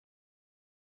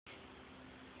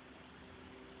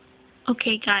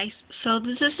Okay guys, so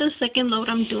this is the second load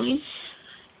I'm doing,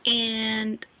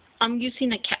 and I'm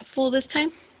using a capful this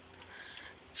time.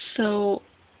 So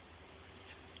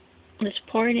let's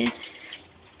pour it in.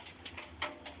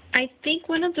 I think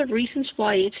one of the reasons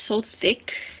why it's so thick,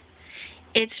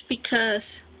 it's because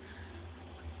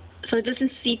so it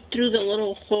doesn't seep through the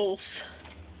little holes.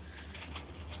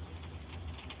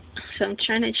 So I'm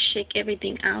trying to shake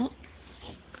everything out,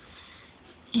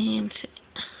 and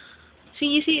see,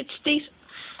 you see, it stays,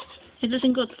 it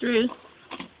doesn't go through.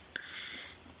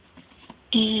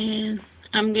 And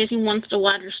I'm guessing once the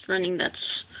water's running, that's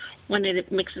when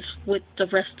it mixes with the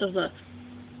rest of the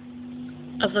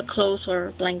clothes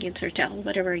or blankets or towels,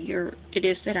 whatever it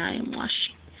is that I am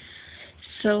washing.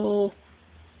 So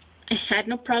I had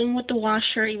no problem with the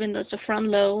washer, even though it's a front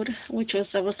load, I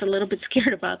was a little bit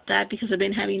scared about that because I've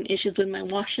been having issues with my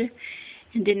washer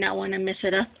and did not want to mess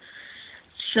it up.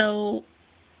 So,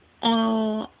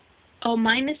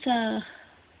 mine is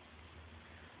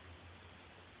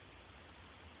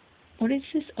what is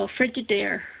this? Oh,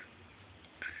 Frigidaire.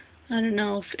 I don't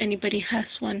know if anybody has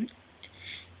one.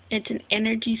 It's an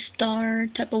Energy Star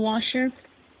type of washer.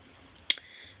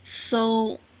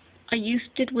 So I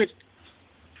used it with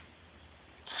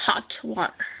hot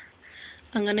water.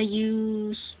 I'm going to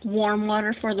use warm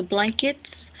water for the blankets.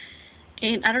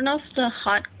 And I don't know if the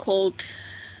hot, cold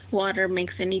water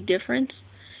makes any difference.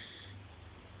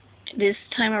 This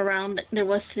time around, there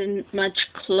wasn't much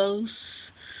clothes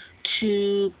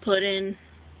to put in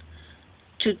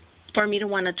for me to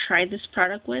want to try this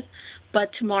product with. But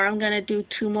tomorrow I'm going to do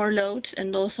 2 more loads,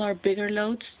 and those are bigger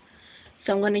loads.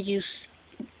 So I'm going to use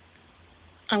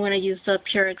the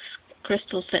Purex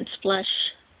Crystals ScentSplash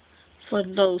for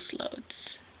those loads.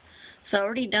 So I've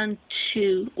already done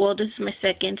 2. Well, this is my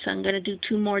second, so I'm going to do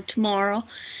 2 more tomorrow,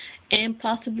 and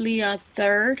possibly a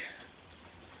third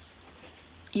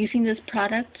using this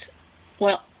product.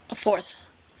 Well, a fourth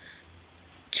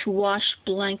to wash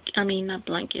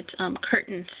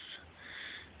curtains.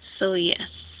 So yes,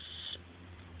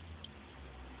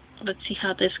 let's see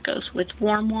how this goes with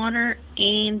warm water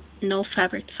and no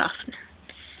fabric softener.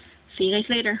 See you guys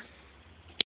later.